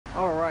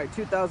Alright,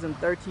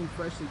 2013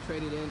 freshly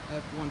traded in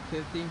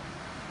F-150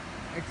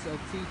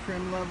 XLT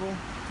trim level,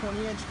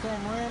 20-inch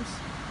chrome rims,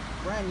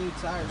 brand new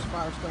tires,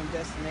 Firestone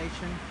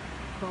Destination,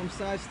 chrome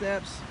side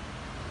steps,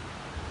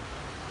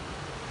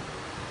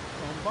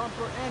 chrome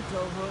bumper and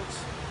tow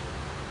hooks,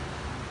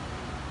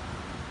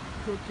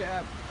 crew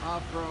cab,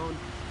 off-road,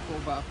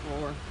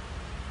 4x4.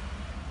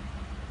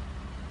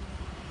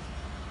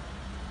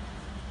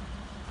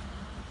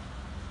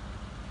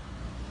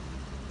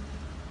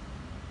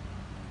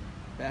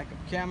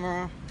 Backup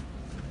camera.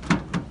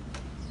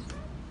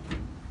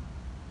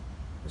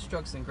 This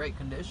truck's in great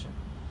condition.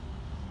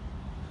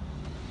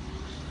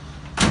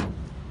 Let's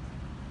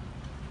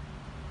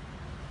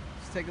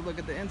take a look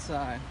at the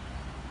inside.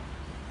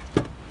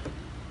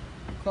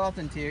 Cloth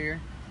interior.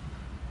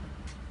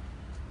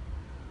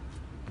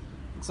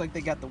 Looks like they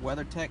got the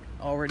WeatherTech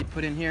already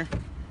put in here.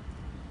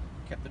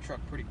 Kept the truck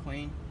pretty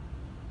clean.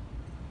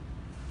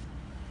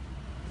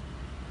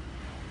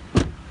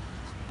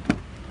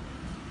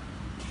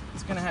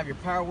 It's gonna have your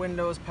power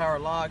windows, power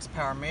locks,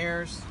 power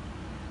mirrors.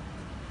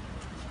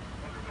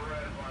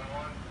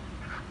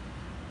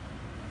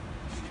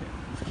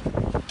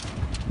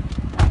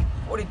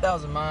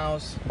 40,000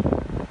 miles.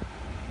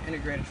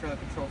 Integrated trailer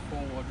control,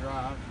 4-wheel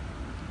drive.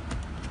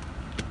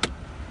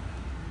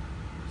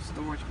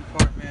 Storage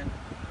compartment.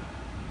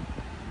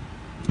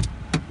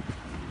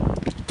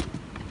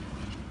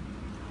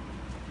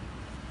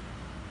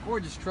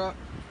 Gorgeous truck.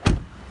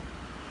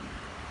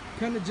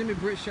 Come to Jimmy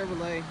Britt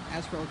Chevrolet,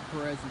 ask for Uncle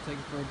Perez, and take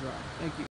it for a drive. Thank you.